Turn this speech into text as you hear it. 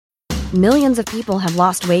Millions of people have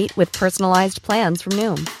lost weight with personalized plans from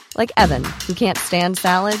Noom. Like Evan, who can't stand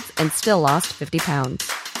salads and still lost 50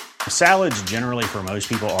 pounds. Salads generally for most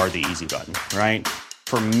people are the easy button, right?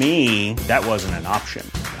 For me, that wasn't an option.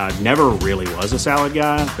 I never really was a salad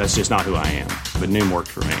guy. That's just not who I am. But Noom worked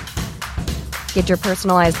for me. Get your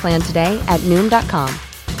personalized plan today at Noom.com.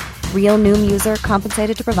 Real Noom user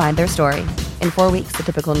compensated to provide their story. In 4 weeks, the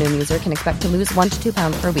typical Noom user can expect to lose 1 to 2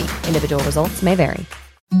 pounds per week. Individual results may vary.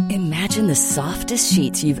 Imagine the softest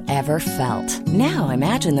sheets you've ever felt. Now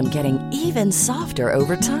imagine them getting even softer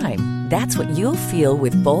over time. That's what you'll feel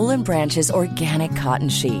with Boll & Branch's organic cotton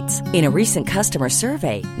sheets. In a recent customer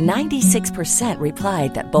survey, 96%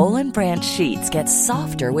 replied that Boll & Branch sheets get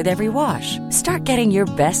softer with every wash. Start getting your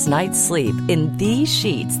best night's sleep in these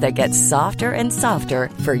sheets that get softer and softer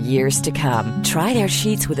for years to come. Try their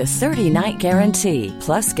sheets with a 30-night guarantee.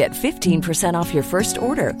 Plus, get 15% off your first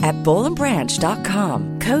order at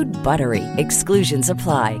bollandbranch.com. Code BUTTERY. Exclusions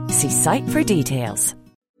apply. See site for details.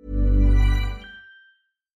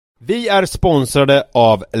 Vi är sponsrade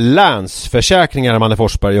av Länsförsäkringar, Manne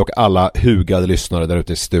Forsberg, och alla hugade lyssnare där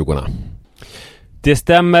ute i stugorna. Det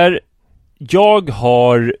stämmer. Jag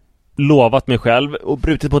har lovat mig själv och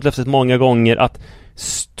brutit mot löftet många gånger att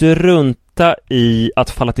strunta i att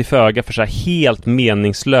falla till föga för så här helt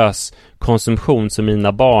meningslös konsumtion som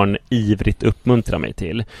mina barn ivrigt uppmuntrar mig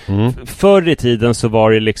till. Förr i tiden så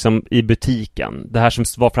var det liksom i butiken, det här som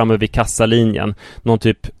var framme vid kassalinjen, någon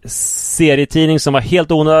typ serietidning som var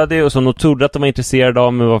helt onödig och som de trodde att de var intresserade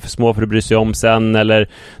av men var för små för att bry sig om sen, eller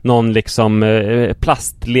någon liksom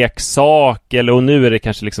plastleksak, eller och nu är det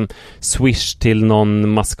kanske liksom Swish till någon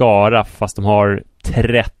mascara fast de har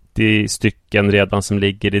 30 stycken redan som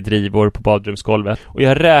ligger i drivor på badrumsgolvet. Och jag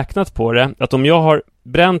har räknat på det att om jag har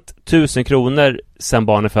bränt 1000 kronor sen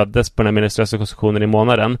barnet föddes på den här meningslösa konsumtionen i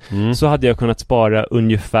månaden, så hade jag kunnat spara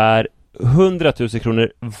ungefär 100 000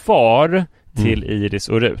 kronor var till Iris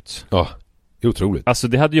och Rut. Ja, otroligt. Alltså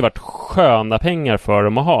det hade ju varit sköna pengar för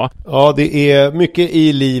dem att ha. Ja, det är mycket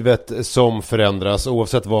i livet som förändras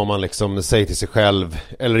oavsett vad man liksom säger till sig själv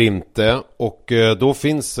eller inte. Och då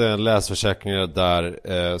finns Länsförsäkringar där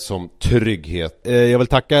som trygghet. Jag vill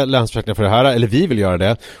tacka Länsförsäkringar för det här, eller vi vill göra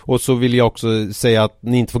det. Och så vill jag också säga att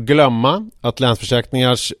ni inte får glömma att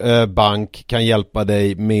Länsförsäkringars bank kan hjälpa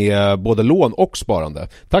dig med både lån och sparande.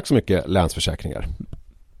 Tack så mycket, Länsförsäkringar.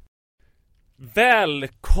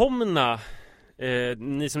 Välkomna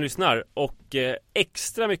ni som lyssnar, och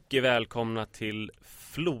extra mycket välkomna till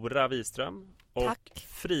Flora Wiström och Tack.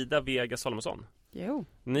 Frida Vega Salomonsson. Jo.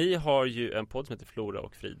 Ni har ju en podd som heter Flora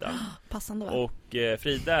och Frida. Passande, va? Och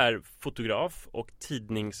Frida är fotograf och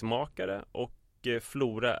tidningsmakare, och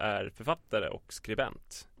Flora är författare och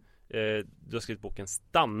skribent. Du har skrivit boken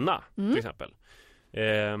Stanna till exempel.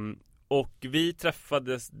 Och vi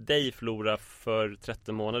träffades dig, Flora, för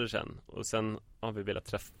 13 månader sedan. Och sen har vi velat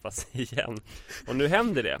träffas igen. Och nu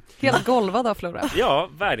händer det. Helt golvad av Flora. Ja,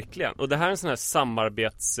 verkligen. Och det här är en sån här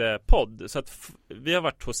samarbetspodd. Så att vi har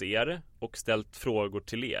varit hos er och ställt frågor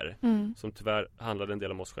till er. Som tyvärr handlade en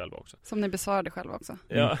del om oss själva också. Som ni besvarade själva också.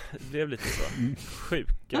 Ja, det blev lite så.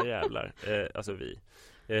 Sjuka jävlar. Alltså vi.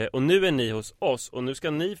 Och nu är ni hos oss. Och nu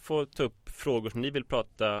ska ni få ta upp frågor som ni vill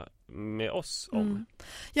prata med oss om.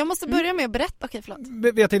 Jag måste börja med att berätta. Okej,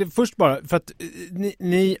 förlåt. Jag tänkte först bara, för att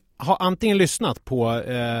ni har antingen lyssnat på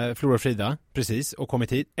Flora och Frida precis och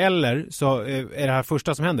kommit hit, eller så är det här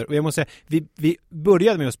första som händer. Och jag måste säga, vi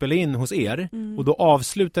började med att spela in hos er och då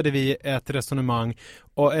avslutade vi ett resonemang,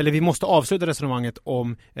 eller vi måste avsluta resonemanget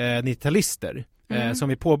om 90-talister som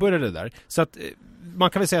vi påbörjade där. Så att man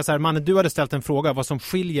kan väl säga så här, Manne, du hade ställt en fråga vad som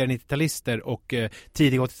skiljer 90-talister och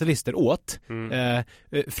tidiga 80-talister åt.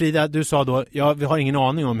 Frida, du sa då, ja, vi har ingen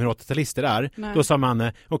aning om hur 80-talister är. Nej. Då sa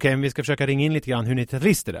Manne, okej, men vi ska försöka ringa in lite grann hur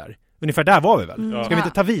 90-talister är. Ungefär där var vi väl? Ska vi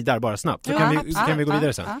inte ta vid där bara snabbt? Så kan vi gå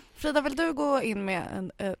vidare sen. Ja. Frida, vill du gå in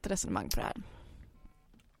med ett resonemang på det här?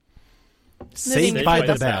 Saved by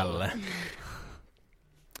the bell.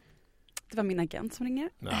 Det var min agent som ringer.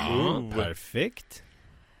 Ja, perfekt.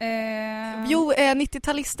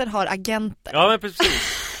 90-talister har agenter. Ja, men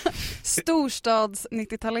precis. Storstads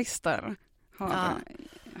 90-talister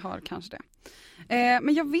har kanske det.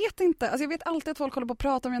 Men jag vet inte. Alltså jag vet alltid att folk håller på att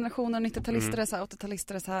prata om generationer. 90-talister är så här,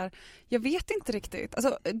 80-talister är så här. Jag vet inte riktigt.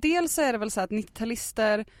 Alltså, dels är det väl så att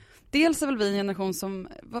 90-talister... Dels är väl vi en generation som...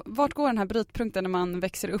 Vart går den här brytpunkten när man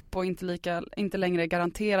växer upp och inte längre är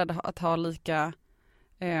garanterad att ha lika...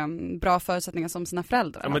 bra förutsättningar som sina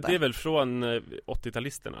föräldrar. Ja, men det är väl från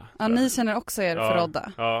 80-talisterna. Ja, ni känner också er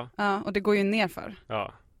förrådda. Ja. Ja, och det går ju nerför.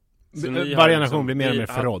 Ja. Varje generation blir mer och mer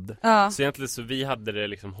förrådd. Ja. Så egentligen så vi hade det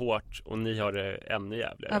liksom hårt och ni har det ännu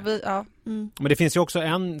jävligare. Men det finns ju också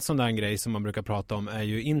en sån där grej som man brukar prata om är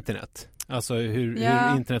ju internet. Alltså hur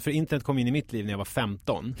internet, för internet kom in i mitt liv när jag var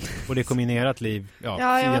 15 och det kom in i ert liv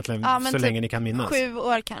egentligen så typ länge ni kan minnas. 7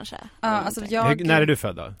 år kanske. Ja, alltså när är du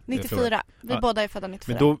född då? 94. Vi båda är födda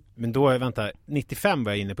 94. Men då vänta, 95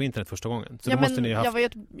 var jag inne på internet första gången. Så då måste ni ha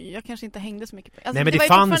haft... jag kanske inte hängde så mycket på. Nej, men det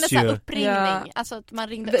fanns ju uppringning, alltså att man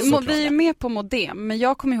ringde. Vi är med på modem, men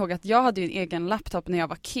jag kommer ihåg att jag hade ju en egen laptop när jag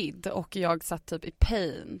var kid och jag satt typ i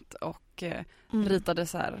Paint och ritade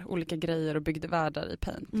så här olika grejer och byggde världar i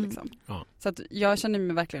Paint liksom. Ja. Så att jag känner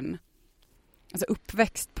mig verkligen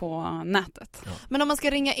uppväxt på nätet. Ja. Men om man ska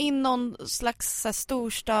ringa in någon slags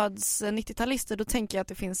storstads 90-talister, då tänker jag att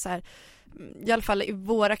det finns så här, i alla fall i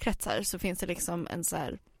våra kretsar så finns det liksom en så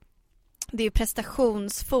här, det är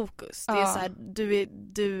prestationsfokus. Det är så här,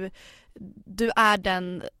 du är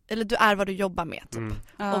den, eller du är vad du jobbar med typ.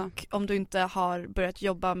 Och om du inte har börjat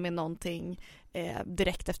jobba med någonting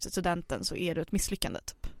direkt efter studenten så är det ett misslyckande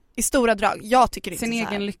typ. I stora drag. Jag tycker inte sin så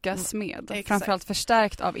här. egen lyckas med. Exakt. Framförallt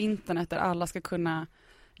förstärkt av internet där alla ska kunna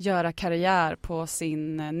göra karriär på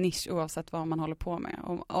sin nisch oavsett vad man håller på med.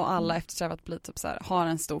 Och alla eftersträvar att bli typ så här, har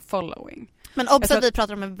en stor following. Men också att vi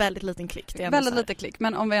pratar om en väldigt liten klick. Det är väldigt liten klick,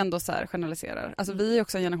 men om vi ändå så här generaliserar. Alltså vi är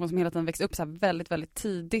också en generation som hela tiden växt upp så här väldigt, väldigt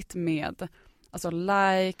tidigt med alltså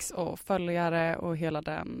likes och följare och hela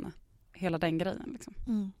den grejen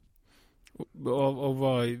liksom. Och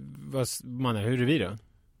vad man är, hur är vi då?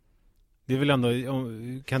 Det är väl ändå,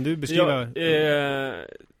 kan du beskriva?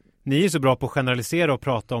 Ni är så bra på att generalisera och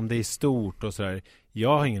prata om det i stort och sådär.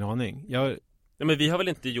 Jag har ingen aning. Ja, men vi har väl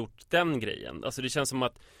inte gjort den grejen. Alltså det känns som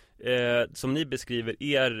att som ni beskriver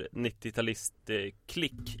er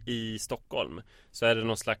 90-talist-klick i Stockholm, så är det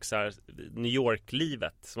någon slags så här New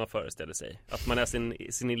York-livet som man föreställer sig. Att man är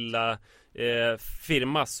sin lilla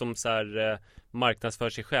firma som så här marknadsför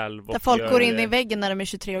sig själv. Där folk går in i väggen när de är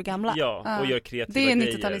 23 år gamla. Ja, och gör kreativa grejer. Det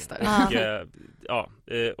är 90-talister.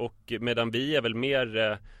 Och medan vi är väl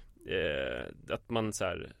mer att man så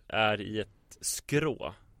här är i ett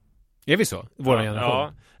skrå. Är vi så? Vår generation?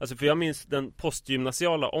 Ja, alltså för jag minns den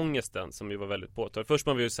postgymnasiala ångesten som ju var väldigt påtaglig. Först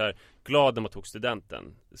var man ju så här glad när man tog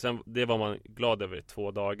studenten. Sen, det var man glad över i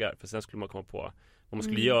 2 dagar. För sen skulle man komma på vad man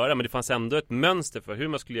skulle göra. Men det fanns ändå ett mönster för hur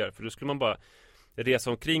man skulle göra. För då skulle man bara resa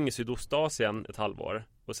omkring i Sydostasien ett halvår.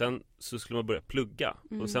 Och sen så skulle man börja plugga.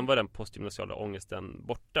 Och sen var den postgymnasiala ångesten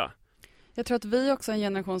borta. Jag tror att vi också är en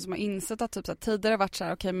generation som har insett att typ så här, tidigare varit så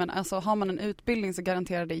här, okej, men alltså har man en utbildning så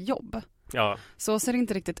garanterar det jobb. Ja. Så ser det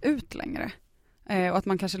inte riktigt ut längre. Och att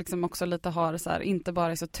man kanske liksom också lite har så här, inte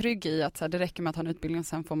bara är så trygg i att så här, det räcker med att ha en utbildning och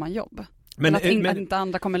sen får man jobb. Men att inte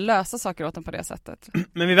andra kommer lösa saker åt en på det sättet.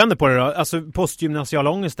 Men vi vänder på det då. Alltså postgymnasiala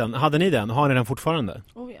ångesten, hade ni den? Har ni den fortfarande?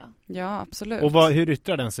 Oh ja. Ja, absolut. Och hur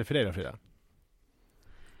yttrar den sig för dig då, Frida?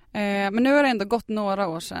 Men nu har det ändå gått några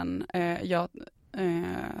år sedan jag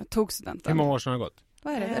tog studenten. Hur många år sedan har det gått?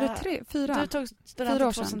 Vad är det? Är det 3, 4? Du tog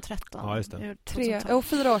studenten 2013. Ja, just det.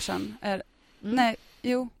 4 år sedan. Nej,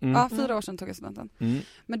 jo. Ja, 4 år sedan tog jag studenten.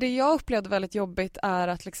 Men det jag upplevde väldigt jobbigt är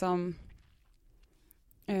att liksom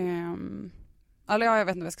eller jag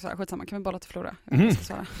vet inte vad jag ska svara. Skitsamma, kan vi bolla till Flora? Jag vet inte vad jag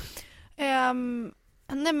ska svara.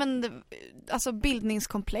 Nej men alltså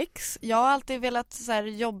bildningskomplex. Jag har alltid velat så här,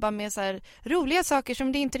 jobba med så här, roliga saker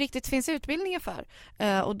som det inte riktigt finns utbildningar för.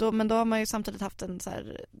 Men då har man ju samtidigt haft en så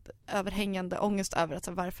här, överhängande ångest över att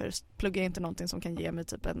så här, varför pluggar jag inte någonting som kan ge mig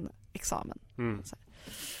typ en examen. Så här.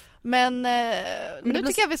 Men nu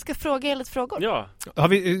tycker jag vi ska fråga er lite frågor. Ja. Har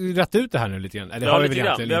vi rätt ut det här nu lite grann? Eller ja, har lite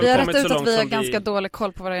grann. Vi har rätt ut att vi har ganska dålig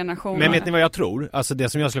koll på våra generationer. Men vet ni vad jag tror? Alltså det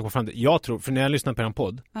som jag skulle gå fram till. Jag tror, för när jag lyssnar på en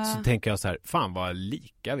podd så tänker jag så här, fan vad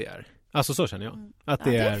lika vi är. Alltså så känner jag. Att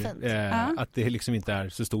det är att det liksom inte är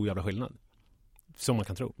så stor jävla skillnad. Som man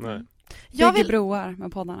kan tro. Nej. Bygger broar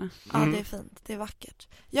med poddarna. Ja, det är fint. Det är vackert.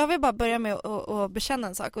 Jag vill bara börja med att bekänna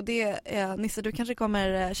en sak. Och det är, Nisse, du kanske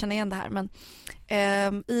kommer känna igen det här. Men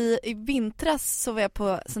i vintras så var jag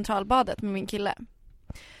på Centralbadet med min kille.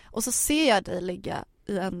 Och så ser jag dig ligga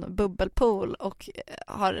i en bubbelpool och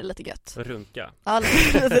har det lite gött. Runka. Ja,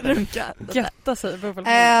 lite runka. Götta sig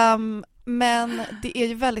bubbelpool. Men det är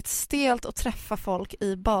ju väldigt stelt att träffa folk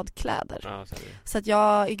i badkläder. Ja, så att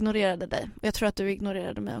jag ignorerade dig. Jag tror att du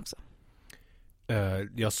ignorerade mig också.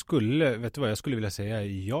 Jag skulle vilja säga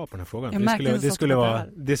ja på den här frågan.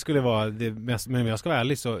 Det skulle vara det mest, men jag ska vara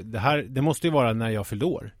ärlig så det måste ju vara när jag fyllde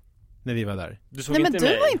år. När vi var där. Nej, men du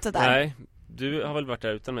var inte där. Nej, du har väl varit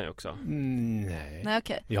där utan mig också. Nej,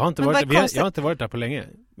 okej. Jag har inte varit där på länge.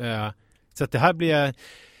 Så att här blir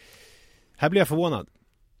jag förvånad.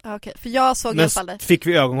 Okej, för jag såg i alla fall det. Fick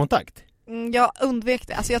vi ögonkontakt? Jag undvek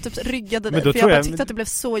det, alltså jag typ ryggade det. För jag bara tyckte att det blev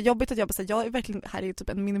så jobbigt att jag bara säga, jag är verkligen, här är ju typ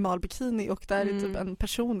en minimal bikini och där är typ en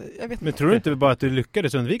person, jag vet inte. Men tror du inte bara att du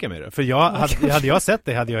lyckades undvika mig då? För hade jag sett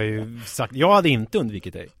dig hade jag ju sagt, jag hade inte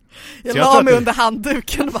undvikit dig. Jag la mig under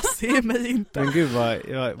handduken och bara, se mig inte. Men gud vad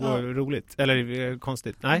roligt. Eller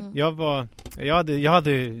konstigt. Nej, jag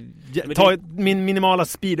hade tagit min minimala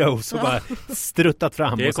speedos och bara struttat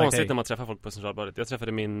fram. Det är och sagt, konstigt när man träffar folk på Centralbadet. Jag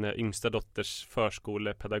träffade min yngsta dotters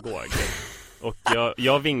förskolepedagog. Och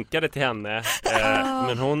jag vinkade till henne.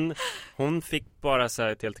 Men hon fick bara så här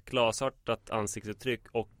ett helt glasartat ansiktsuttryck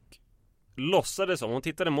och låtsades som, hon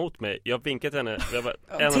tittade mot mig. Jag vinkade till henne.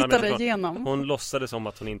 Tittade igenom. Hon låtsades som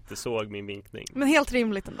att hon inte såg min vinkning. Men helt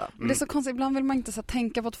rimligt ändå. Men det är så konstigt, ibland vill man inte så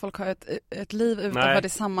tänka på att folk har ett liv utanför det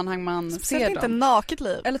sammanhang man ser dem. Inte naket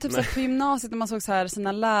liv. Eller typ så på gymnasiet när man såg så här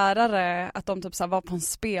sina lärare, att de typ så här var på en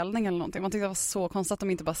spelning eller någonting. Man tyckte det var så konstigt att de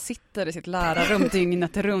inte bara sitter i sitt lärarrum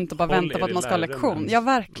dygnet runt och bara väntar på att man ska ha lektion. Ja,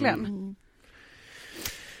 verkligen.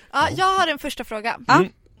 Ja, jag har en första fråga.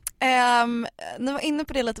 Ni var inne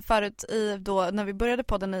på det lite förut när vi började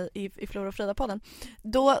podden i Flora och Frida-podden.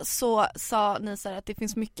 Då så sa ni så här att det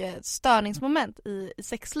finns mycket störningsmoment i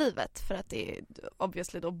sexlivet för att det är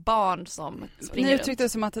obviously då barn som springer Ni uttryckte det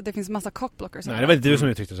som att det finns massa cockblockers. Nej, det var inte du som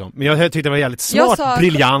uttryckte det som. Men jag tyckte det var jävligt smart,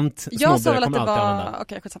 briljant. Jag sa väl att det var...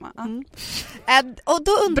 Okej, skitsamma. Och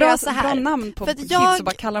då undrar jag så här. Bra namn på kids och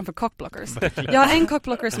bara kalla dem för cockblockers. Jag har en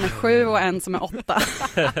cockblocker som är 7 och en som är 8.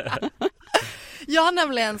 Jag har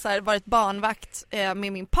nämligen så här varit barnvakt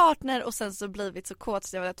med min partner och sen så blivit så kåt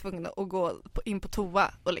så jag var tvungen att gå in på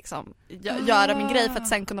toa och liksom göra min grej för att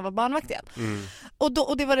sen kunna vara barnvakt igen.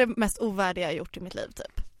 Och det var det mest ovärdiga jag gjort i mitt liv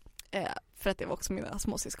typ. För att det var också mina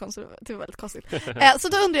småsyskon, så det var väldigt konstigt. Så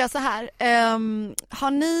då undrar jag så här,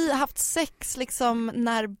 har ni haft sex liksom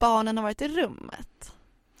när barnen har varit i rummet?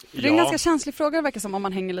 Det är en ganska känslig fråga, det verkar som, om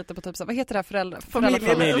man hänger lite på typ så, vad heter det här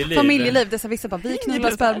Familjeliv. Det är så vissa bara, vi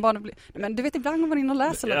knullar spädbarn. Men du vet, ibland går man in och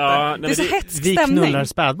läser lite. Ja, det är så hätsk vi stämning. Vi knullar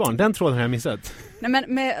spädbarn, den tråden har jag missat. Nej,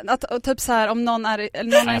 men med att typ så här, om någon är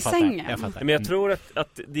i sängen. Men jag tror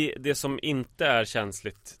att det som inte är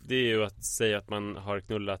känsligt, det är ju att säga att man har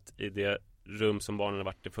knullat i det rum som barnen har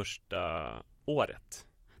varit det första året.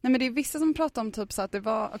 Nej, men det är vissa som pratar om typ så att det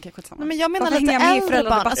var... Okej, skitsamma. Nej, men jag menar lite äldre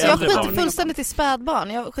barn. Alltså jag skiter fullständigt i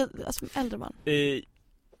spädbarn. Alltså äldre barn. Nej,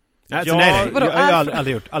 jag har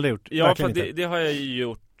aldrig gjort. Ja, för det har jag ju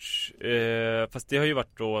gjort. Fast det har ju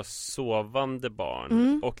varit då sovande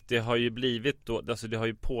barn. Och det har ju blivit då, alltså det har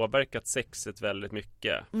ju påverkat sexet väldigt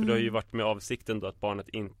mycket. För det har ju varit med avsikten då att barnet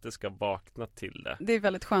inte ska vakna till det. Det är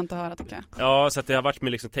väldigt skönt att höra, tycker jag. Ja, så att det har varit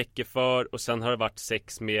med liksom täcke för, och sen har det varit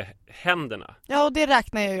sex med händerna. Ja, och det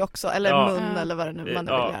räknar jag ju också. Eller mun eller vad det nu man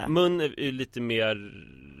vill göra. Mun är ju lite mer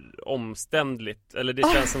omständligt. Eller det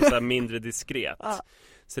känns som så här mindre diskret.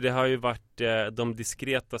 Så det har ju varit de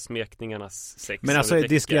diskreta smekningarnas sex. Men alltså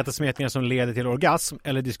diskreta smekningar som leder till orgasm,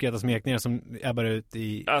 eller diskreta smekningar som ebbar ut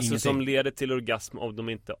i alltså ingenting? Som leder till orgasm om de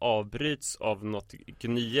inte avbryts av något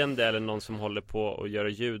gnyende eller någon som håller på och gör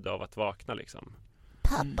ljud av att vakna liksom.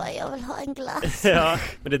 Pappa, jag vill ha en glass. Ja,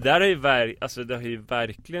 men det där är det har ju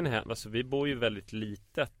verkligen hänt. Alltså vi bor ju väldigt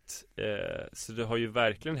litet. Så det har ju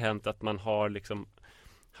verkligen hänt att man har liksom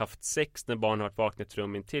haft sex när barn har varit vakna i ett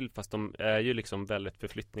rum intill, fast de är ju liksom väldigt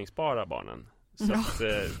förflyttningsbara, barnen.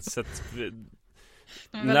 Så att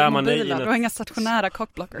när man är du har inga stationära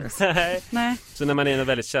cockblockers. Nej. Så när man är i ett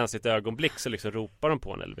väldigt känsligt ögonblick så liksom ropar de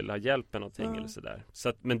på en eller vill ha hjälp med någonting eller sådär. Så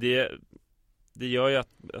att, men det gör ju att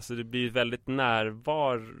alltså det blir väldigt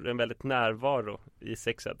en väldigt närvaro i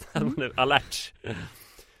sexet. Man är alert.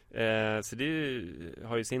 Så det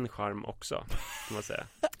har ju sin charm också, kan man säga.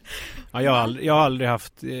 Ja, jag har aldrig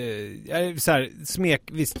haft så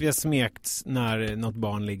här, visst vi har smekt när något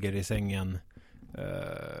barn ligger i sängen,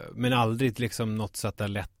 men aldrig liksom något så att det har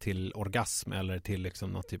lett till orgasm eller till liksom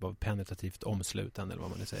något typ av penetrativt omslutande eller vad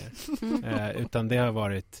man nu säger. Utan det har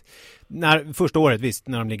varit första året, visst,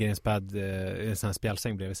 när de ligger i en sån här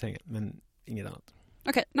spjälsäng bredvid sängen, men inget annat.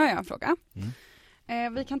 Okej, nu har jag en fråga.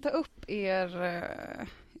 Vi kan ta upp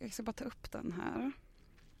jag ska bara ta upp den här.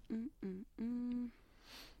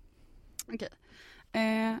 Okej.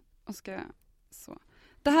 Och ska så.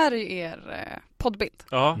 Det här är ju er poddbild.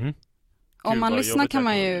 Ja. Om man lyssnar kan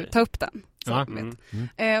man ju ta upp den.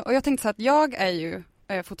 Och jag tänkte så att jag är ju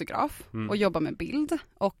fotograf och jobbar med bild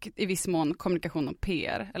och i viss mån kommunikation och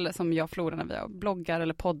PR, eller som jag och Flora när vi har bloggar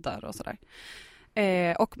eller poddar och sådär.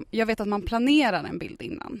 Och jag vet att man planerar en bild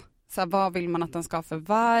innan. Så här, vad vill man att den ska ha för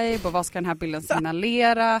vibe och vad ska den här bilden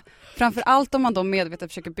signalera? Framförallt om man då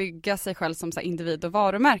medvetet försöker bygga sig själv som så här, individ och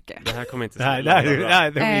varumärke. Det här kommer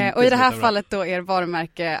inte och i det här fallet då är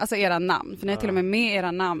varumärke, alltså era namn. För ni har till och med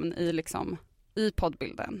era namn i liksom i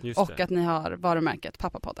poddbilden. Och att ni har varumärket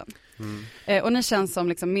Pappapodden. Och ni känns som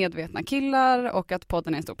liksom medvetna killar och att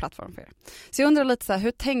podden är en stor plattform för er. Så jag undrar lite så här,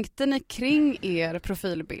 hur tänkte ni kring er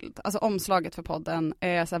profilbild? Alltså omslaget för podden. Så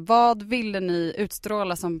här, vad ville ni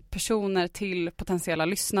utstråla som personer till potentiella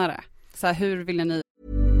lyssnare? Så här, hur ville ni?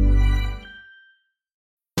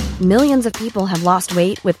 Millions of people have lost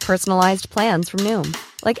weight with personalized plans from Noom.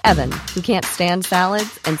 Like Evan, who can't stand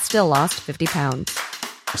salads and still lost 50 pounds.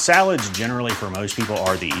 Salads generally for most people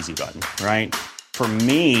are the easy button, right? For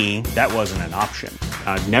me, that wasn't an option.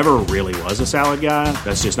 I never really was a salad guy.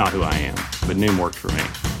 That's just not who I am. But Noom worked for me.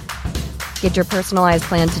 Get your personalized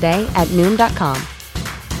plan today at Noom.com.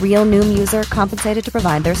 Real Noom user compensated to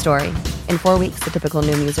provide their story. In 4 weeks, the typical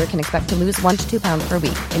Noom user can expect to lose 1 to 2 pounds per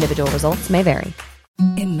week. Individual results may vary.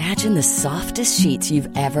 Imagine the softest sheets you've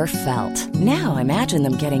ever felt. Now imagine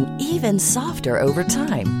them getting even softer over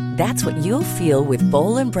time. That's what you'll feel with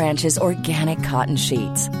Boll & Branch's organic cotton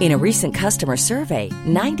sheets. In a recent customer survey,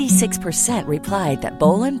 96% replied that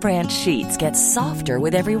Boll & Branch sheets get softer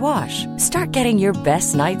with every wash. Start getting your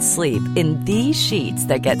best night's sleep in these sheets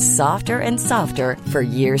that get softer and softer for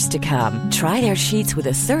years to come. Try their sheets with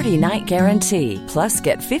a 30-night guarantee. Plus,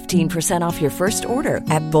 get 15% off your first order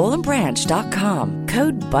at bollandbranch.com.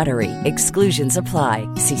 Code BUTTERY. Exclusions apply.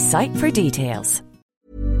 See site for details.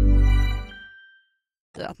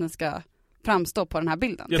 Att ni ska framstå på den här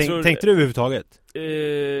bilden. Tänkte du överhuvudtaget?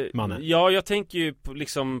 Manne? Ja, jag tänker ju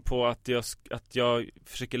på att jag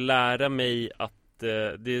försöker lära mig att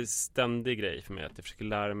det är en ständig grej för mig att jag försöker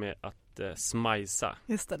lära mig att smajsa.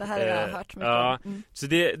 Just det här har jag hört mycket om. Så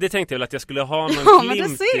det tänkte jag väl att jag skulle ha någon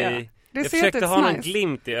glimt i. Jag försökte ha någon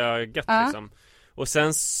glimt i ögat liksom. Och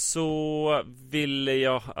sen så ville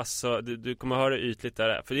jag, alltså du kommer höra ytligt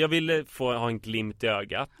där, för jag ville ha en glimt i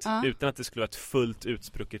ögat utan att det skulle vara ett fullt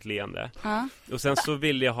utsprucket leende. Och sen så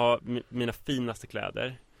ville jag ha mina finaste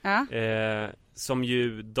kläder. Som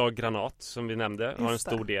ju Dag Granat, som vi nämnde, har en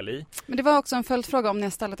stor del i. Men det var också en följdfråga om ni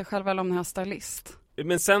har ställt er själva eller om ni har stylist.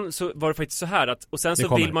 Men sen så var det faktiskt så här att, och sen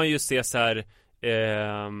så vill man ju se så här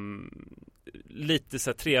lite så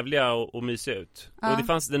här trevliga och mysiga ut. Och det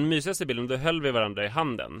fanns den mysigaste bilden, då höll vi varandra i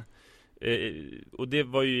handen. Och det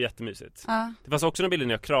var ju jättemysigt. Det fanns också en bild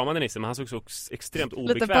när jag kramade Nisse, men han såg så extremt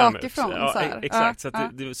obekväm lite bakifrån, ut. Så exakt, så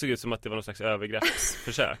att det såg ut som att det var någon slags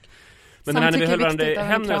övergreppsförsök. Men den här när vi höll varandra i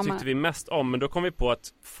händerna tyckte vi mest om. Men då kom vi på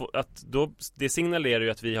att då, det signalerar ju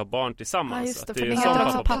att vi har barn tillsammans. Just det, att för det heter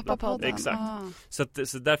också Pappapodden. Exakt.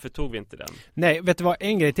 Så därför tog vi inte den. Nej, vet du vad,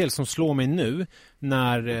 en grej till som slår mig nu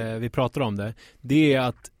när vi pratar om det. Det är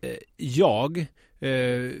att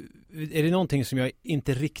är det någonting som jag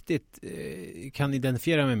inte riktigt kan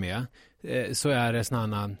identifiera mig med, så är det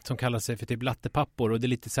sådana som kallar sig för typ lattepappor, och det är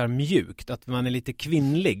lite så här mjukt, att man är lite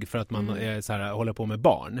kvinnlig för att man är så här, håller på med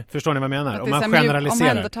barn. Förstår ni vad jag menar? Om man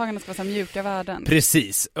generaliserar. Omhändertagande ska vara så mjuka värden.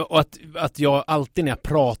 Precis. Och att jag alltid när jag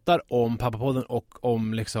pratar om Pappapodden och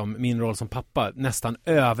om liksom min roll som pappa nästan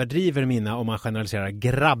överdriver mina, om man generaliserar,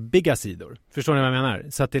 grabbiga sidor. Förstår ni vad jag menar?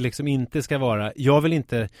 Så att det liksom inte ska vara, jag vill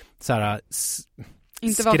inte så här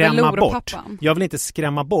inte skrämma bort. Jag vill inte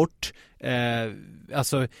skrämma bort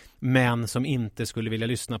alltså män som inte skulle vilja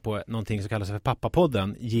lyssna på någonting som kallas för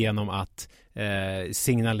Pappapodden genom att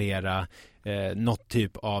signalera något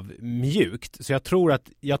typ av mjukt. Så jag tror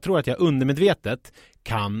att jag undermedvetet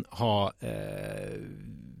kan ha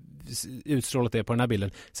utstrålat det på den här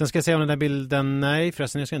bilden. Sen ska jag säga om den här bilden, nej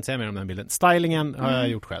förresten, jag ska inte säga mer om den här bilden. Stylingen har jag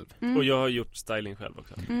gjort själv. Och jag har gjort styling själv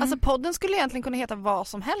också. Alltså podden skulle egentligen kunna heta vad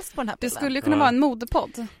som helst på den här bilden. Det skulle kunna vara en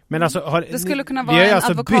modepodd. Men alltså, det skulle kunna vara en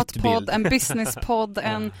advokatpodd, en businesspodd,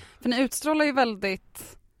 för ni utstrålar ju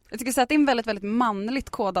väldigt, jag tycker så att det är en väldigt, väldigt manligt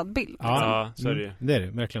kodad bild. Ja, så är det ju. Det är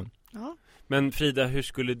det, verkligen. Ja. Men Frida, hur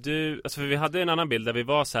skulle du, alltså för vi hade en annan bild där vi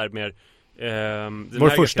var så här mer vår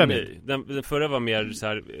första bild. Den förra var mer så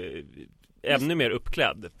här ännu mer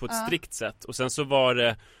uppklädd på ett strikt sätt, och sen så var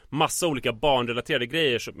det massa olika barnrelaterade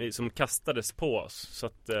grejer som kastades på oss, så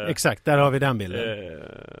att, exakt, där har vi den bilden.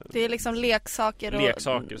 Det är liksom leksaker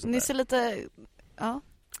och ni ser lite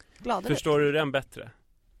glada. Förstår du den bättre?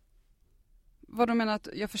 Vad du menar att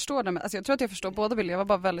jag förstår det? Alltså jag tror att jag förstår båda bilder. Jag var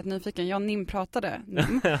bara väldigt nyfiken. Jag pratade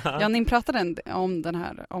om den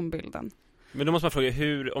här ombilden. Men då måste man fråga,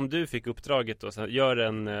 hur, om du fick uppdraget då, så gör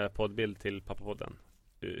en poddbild till Pappapodden,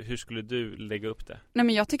 hur skulle du lägga upp det? Nej,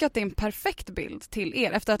 men jag tycker att det är en perfekt bild till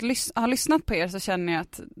er. Efter att ha lyssnat på er så känner jag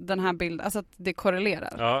att den här bilden, alltså att det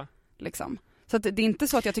korrelerar. Ja. Liksom. Så att det är inte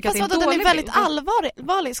så att jag tycker Fast att det är en dålig den är väldigt bild.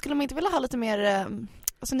 allvarlig. Skulle man inte vilja ha lite mer...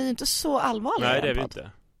 Alltså ni är ju inte så allvarliga. Nej, det är vi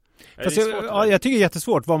inte. Fast jag tycker det är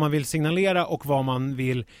jättesvårt vad man vill signalera och vad man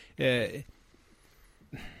vill...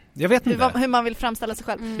 jag vet inte. Hur man vill framställa sig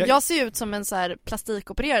själv. Jag ser ut som en så här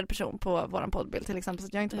plastikopererad person på våran poddbild till exempel, så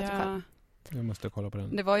att jag inte vet det själv. Jag måste kolla på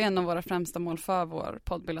den. Det var ju en av våra främsta mål för vår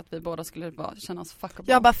poddbild att vi båda skulle känna oss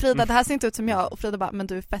fuckable. Jag bara, Frida, det här ser inte ut som jag. Och Frida bara, men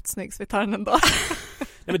du är fett snygg så vi tar den ändå.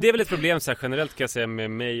 Nej, men det är väl ett problem så här, generellt kan jag säga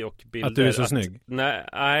med mig och bilder. Att du är så snygg?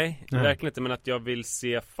 Nej, verkligen inte. Men att jag vill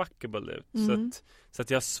se fuckable ut. Så att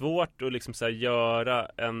jag har svårt att liksom så här, göra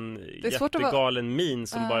en jättegalen min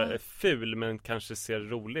som bara är ful men kanske ser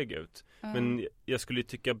rolig ut. Men jag skulle ju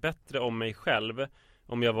tycka bättre om mig själv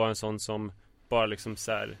om jag var en sån som bara liksom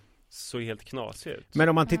så här, så helt knasig ut. Men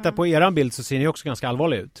om man tittar på eran bild så ser ni också ganska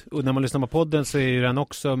allvarlig ut. Och när man lyssnar på podden så är ju den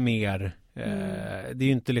också mer... det är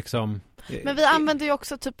ju inte liksom... Men vi använder ju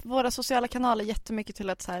också typ våra sociala kanaler jättemycket till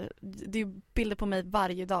att så här, det är ju bilder på mig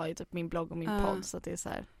varje dag i typ min blogg och min podd, så att det är så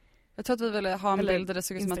här. Jag tror att vi ville ha en bild där det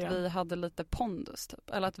såg ut som Instagram. att vi hade lite pondus typ.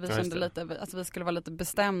 Eller att vi kände lite, att vi skulle vara lite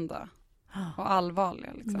bestämda och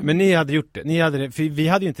allvarliga liksom. Men ni hade gjort det, för vi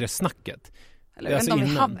hade ju inte det snacket. Eller alltså vi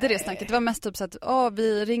hade det snacket. Det var mest typ så att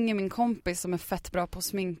vi ringer min kompis som är fett bra på att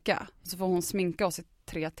sminka. Så får hon sminka oss i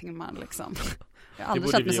 3 timmar liksom. Jag har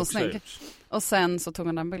aldrig känt mig så snygg. Och sen så tog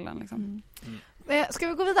hon den bilden liksom. Ska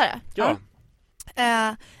vi gå vidare? Ja.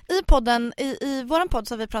 I podden, i våran podd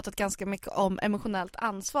så har vi pratat ganska mycket om emotionellt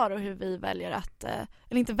ansvar och hur vi väljer att,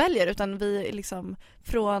 eller inte väljer utan vi liksom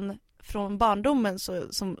från barndomen så,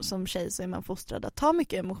 som tjej så är man fostrad att ta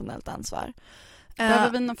mycket emotionellt ansvar.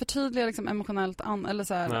 Behöver vi någon förtydliga liksom emotionellt eller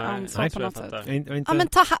så här, ansvar på något sätt? Ja, men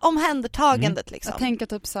omhändertagandet liksom. Jag tänker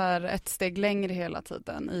typ så här ett steg längre hela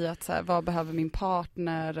tiden i att så här, vad behöver min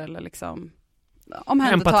partner eller liksom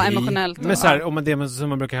omhänderta emotionellt. Men så här, om man det som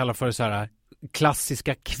man brukar kalla för så här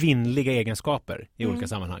klassiska kvinnliga egenskaper i olika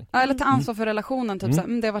sammanhang. Ja, eller ta ansvar för relationen typ så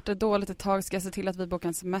här, det har varit dåligt ett tag, ska jag se till att vi bokar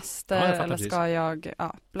en semester eller ska jag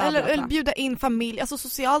eller bjuda in familj, alltså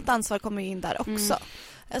socialt ansvar kommer ju in där också.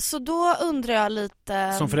 Så då undrar jag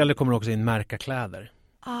lite... Som förälder kommer också in märka kläder.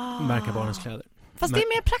 Märka barnens kläder. Fast det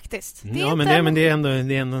är mer praktiskt. Det är men det är ändå en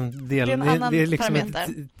del. Det är liksom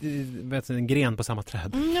en gren på samma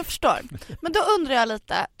träd. Jag förstår. Men då undrar jag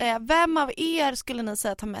lite, vem av er skulle ni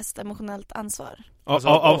säga tar mest emotionellt ansvar?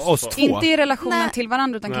 Av oss två? Inte i relationen till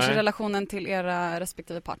varandra utan kanske relationen till era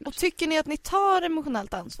respektive partners. Och tycker ni att ni tar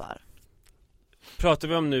emotionellt ansvar? Pratar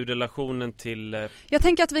vi om nu relationen till jag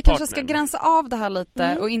tänker att vi kanske ska gränsa av det här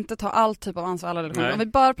lite och inte ta all typ av ansvar alla relationer. Om vi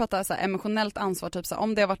bara pratar så här, emotionellt ansvar typ så här,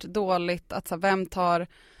 om det har varit dåligt att så här, vem tar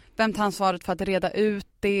ansvaret för att reda ut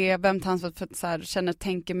det, vem tar ansvaret för att så här,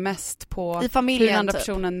 tänker mest på i familjen, hur andra typ.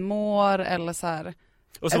 Personen mår eller så här.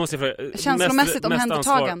 Och så måste jag fråga, känslomässigt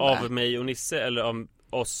omhändertagande. Mest ansvar av mig och Nisse eller om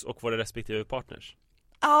oss och våra respektive partners?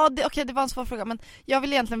 Ja, det var en svår fråga, men jag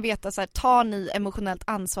vill egentligen veta så här, tar ni emotionellt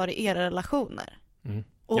ansvar i era relationer?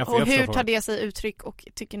 Och hur tar det sig uttryck och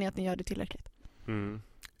tycker ni att ni gör det tillräckligt?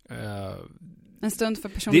 En stund för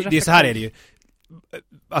personlig det är så här är det ju.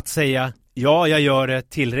 Att säga ja, jag gör det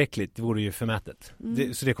tillräckligt, det vore ju förmätet.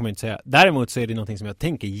 Så det kommer jag inte säga. Däremot så är det någonting som jag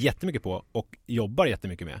tänker jättemycket på och jobbar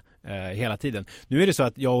jättemycket med hela tiden. Nu är det så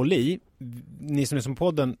att jag och Li, ni som är som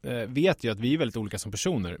podden vet ju att vi är väldigt olika som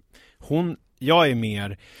personer. Jag är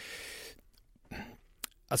mer...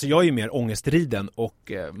 Alltså jag är ju mer ångestriden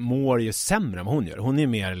och mår ju sämre än vad hon gör. Hon är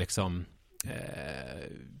mer liksom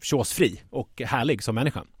tjåsfri och härlig som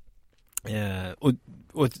människa.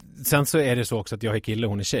 Och sen så är det så också att jag är kille och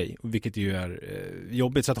hon är tjej, vilket ju är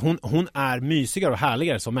jobbigt. Så att hon är mysigare och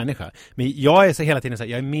härligare som människa. Men jag är så hela tiden så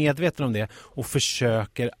här, jag är medveten om det och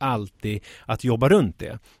försöker alltid att jobba runt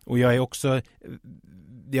det. Och jag är också...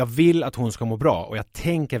 Jag vill att hon ska må bra och jag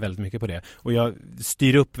tänker väldigt mycket på det. Och jag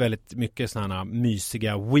styr upp väldigt mycket sådana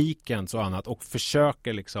mysiga weekends och annat och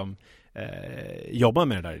försöker liksom jobba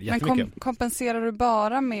med det där jättemycket. Men kompenserar du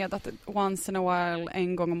bara med att once in a while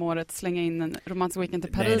en gång om året slänga in en romantisk weekend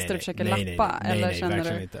till Paris där du försöker lappa? Nej,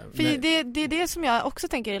 verkligen inte. För det är det som jag också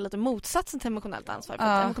tänker är lite motsatsen till emotionellt ansvar.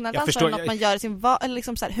 För emotionellt ansvar är något man gör i sin eller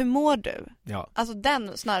liksom så här, hur mår du? Ja. Alltså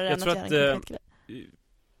den snarare än att göra en konkret grej.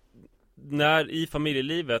 När i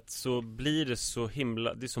familjelivet så blir det så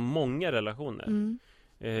himla, det är så många relationer.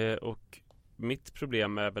 Och mitt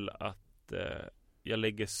problem är väl att jag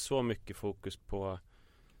lägger så mycket fokus på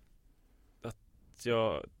att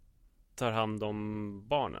jag tar hand om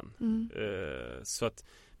barnen. Så att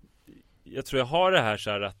jag tror jag har det här så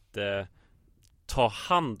här att ta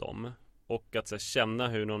hand om och att så här, känna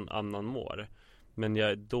hur någon annan mår. Men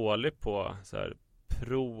jag är dålig på så här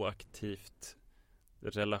proaktivt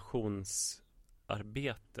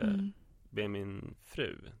relationsarbete med min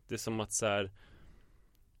fru. Det är som att så här,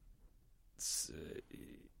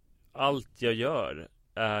 allt jag gör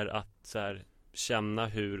är att så här, känna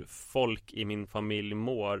hur folk i min familj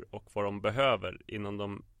mår och vad de behöver innan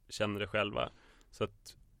de känner det själva. Så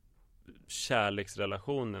att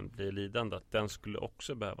kärleksrelationen blir lidande, att den skulle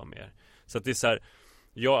också behöva mer. Så att det är så här,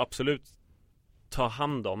 jag absolut tar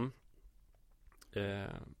hand om,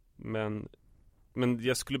 men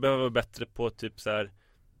jag skulle behöva vara bättre på typ så här,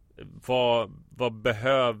 vad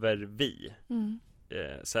behöver vi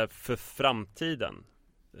så här, för framtiden.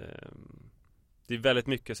 Det är väldigt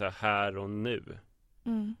mycket så här och nu.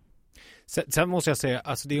 Sen måste jag säga,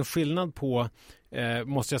 alltså det är en skillnad på,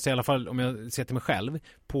 måste jag säga i alla fall om jag ser till mig själv,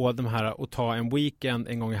 på de här att ta en weekend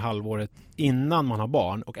en gång i halvåret innan man har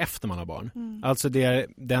barn och efter man har barn. Alltså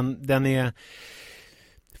den är,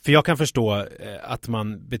 för jag kan förstå att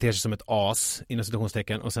man beter sig som ett as inom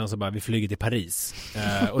situationstecken och sen så bara vi flyger till Paris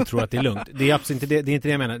och tror att det är lugnt. Det är absolut inte det är inte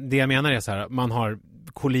det jag menar. Det jag menar är så här, man har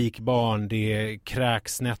kolikbarn, det är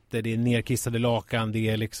kräksnätter, det är nerkissade lakan, det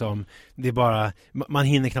är liksom, det är bara, man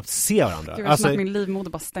hinner knappt se varandra. Det är som att min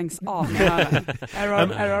livmoder bara stängs av. Error,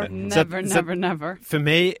 never. För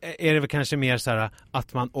mig är det väl kanske mer så här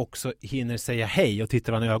att man också hinner säga hej och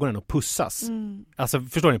titta varandra i ögonen och pussas. Alltså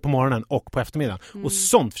förstår ni, på morgonen och på eftermiddagen. Och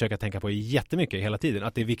sånt försöker jag tänka på jättemycket hela tiden,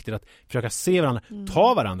 att det är viktigt att försöka se varandra,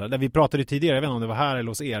 ta varandra. Där vi pratade tidigare, jag vet inte om det var här eller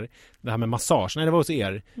hos er, det här med massage, nej det var hos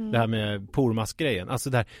er, det här med pormaskgrejen. Alltså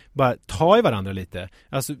där, bara ta i varandra lite.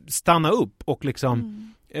 Alltså stanna upp och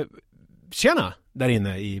liksom känna där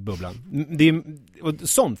inne i bubblan. Och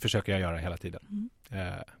sånt försöker jag göra hela tiden.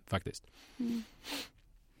 Faktiskt.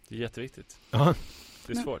 Det är jätteviktigt. Ja.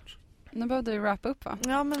 Det är svårt. Nu behöver du wrap upp, va?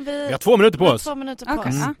 Ja, men vi har 2 minuter på oss. 2 minuter på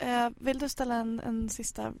oss. Vill du ställa en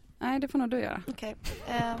sista? Nej, det får nog du göra. Okej,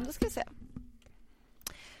 då ska vi se.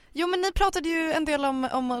 Jo, men ni pratade ju en del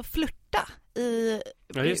om att flirta i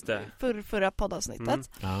förra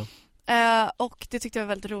poddavsnittet. Och det tyckte jag var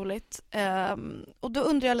väldigt roligt. Och då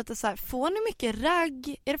undrar jag lite så här, får ni mycket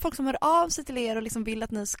ragg? Är det folk som hör av sig till er och liksom vill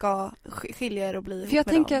att ni ska skilja er och bli ihop för jag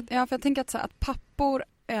med tänker dem? för jag tänker att, så här, att pappor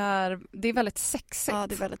det är väldigt sexigt. Ja,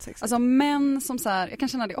 det är väldigt sexigt. Alltså män som så här, jag kan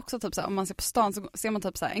känna det också typ så här, om man ser på stan så ser man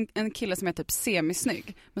typ så här, en kille som är typ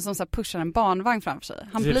semisnygg men som så här pushar en barnvagn framför sig.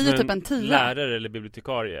 Han blir ju typ en 10. Lärare eller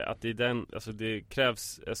bibliotekarie, att det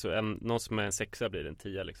krävs alltså någon som är en 6 blir en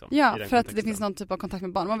 10 liksom. Ja, för att det finns någon typ av kontakt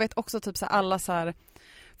med barn. Man vet också typ så här, alla så här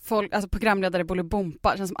folk, alltså programledare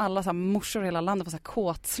Bolibompa, känns som alla så här morsor i hela landet får så här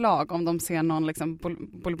kåtslag om de ser någon liksom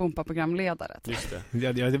Bolibompa programledare. Just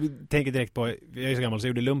det. Jag tänker direkt på, jag är så gammal så jag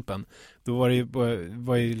gjorde lumpen. Då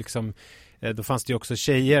var ju liksom, då fanns det ju också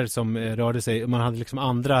tjejer som rörde sig, man hade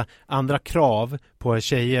liksom andra krav på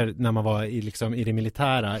tjejer när man var i det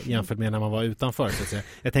militära jämfört med när man var utanför, så att säga.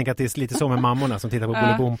 Jag tänker att det är lite så med mammorna som tittar på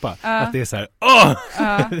Bolibompa, att det är så här,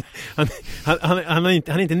 han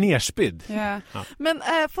är inte nerspydd. Ja. Men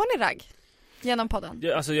får ni ragg genom podden?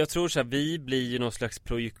 Ja, alltså jag tror så här, vi blir ju någon slags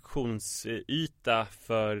projektionsyta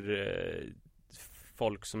för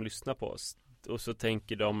folk som lyssnar på oss. Och så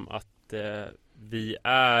tänker de att vi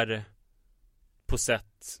är på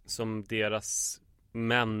sätt som deras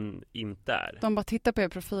män inte är. De bara tittar på er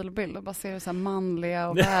profilbild och bara ser så här manliga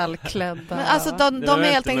och välklädda. Men alltså de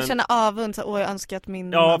är helt enkelt känner avund så jag önskar att min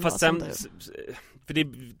man fast sen, för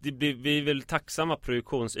vi är väl tacksamma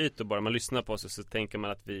projektionsytor bara. Man lyssnar på oss och så tänker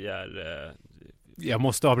man att vi är jag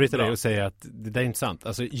måste avbryta dig och säga att det där är inte sant.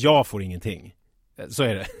 Alltså jag får ingenting. Så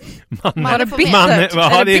är det. Var det bittert?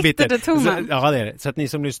 Ja, det är bittert. Ja, det är det. Så att ni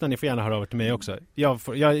som lyssnar, ni får gärna höra av er till mig också. Jag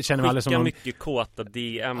känner mig alldeles som mycket kåta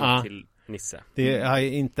DM till Nisse. Det är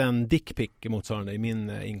inte en dickpic motsvarande i min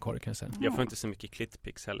inkorg, kan jag säga. Jag får inte så mycket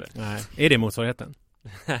clitpics heller. Nej. Är det motsvarigheten?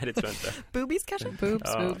 Nej, det tror jag inte. Boobies kanske?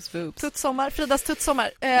 Boobs. Tuttsommar, Fridas tuttsommar.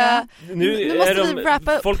 Nu måste vi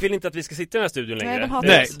wrappa upp. Folk vill inte att vi ska sitta i den här studion längre.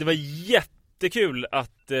 Det var jättekul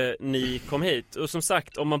att ni kom hit. Och som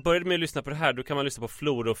sagt, om man började med att lyssna på det här, då kan man lyssna på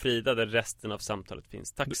Flora och Frida där resten av samtalet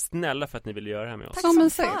finns. Tack snälla för att ni ville göra det här med oss. Tack som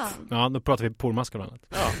fan. Ja, då pratar vi pormaskar och annat.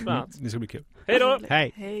 Ja, bland annat. Det ska bli kul. Hej då!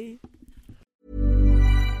 Hej!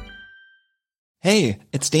 Hey,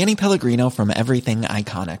 it's Danny Pellegrino from Everything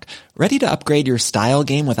Iconic. Ready to upgrade your style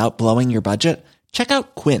game without blowing your budget? Check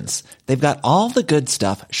out Quince. They've got all the good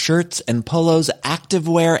stuff, shirts and polos,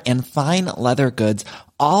 activewear and fine leather goods,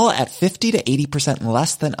 all at 50 to 80%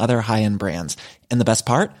 less than other high-end brands. And the best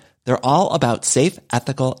part? They're all about safe,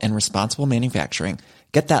 ethical and responsible manufacturing.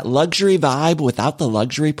 Get that luxury vibe without the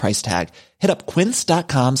luxury price tag. Hit up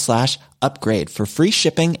quince.com/upgrade for free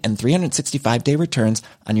shipping and 365-day returns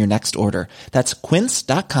on your next order. That's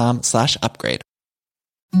quince.com/upgrade.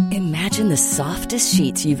 Imagine the softest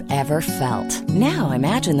sheets you've ever felt. Now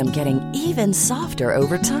imagine them getting even softer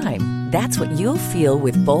over time. That's what you'll feel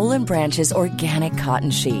with Boll & Branch's organic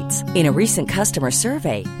cotton sheets. In a recent customer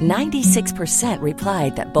survey, 96%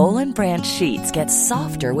 replied that Boll & Branch sheets get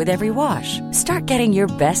softer with every wash. Start getting your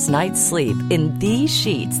best night's sleep in these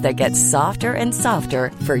sheets that get softer and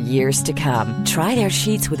softer for years to come. Try their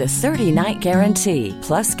sheets with a 30-night guarantee.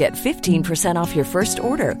 Plus, get 15% off your first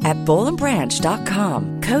order at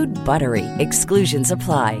bollandbranch.com. Code BUTTERY. Exclusions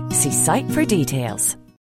apply. See site for details.